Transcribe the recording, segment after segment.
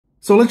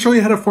So let's show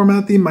you how to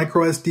format the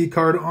micro SD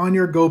card on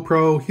your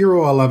GoPro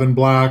Hero 11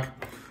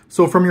 Black.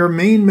 So from your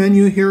main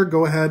menu here,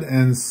 go ahead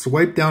and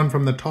swipe down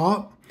from the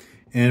top,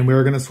 and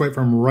we're going to swipe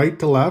from right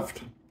to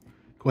left.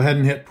 Go ahead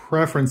and hit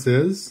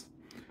Preferences.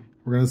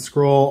 We're going to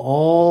scroll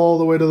all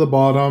the way to the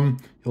bottom.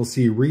 You'll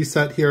see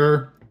Reset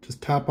here.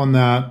 Just tap on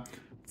that.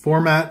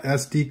 Format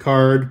SD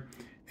card.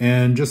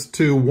 And just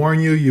to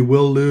warn you, you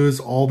will lose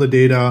all the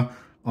data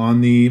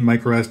on the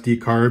micro SD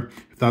card.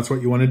 If that's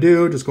what you want to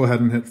do, just go ahead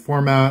and hit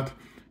Format.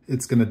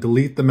 It's going to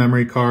delete the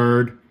memory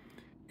card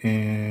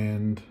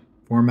and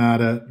format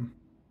it.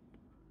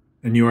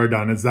 And you are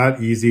done. It's that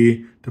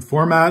easy to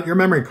format your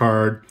memory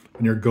card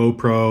on your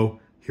GoPro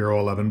Hero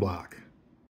 11 Black.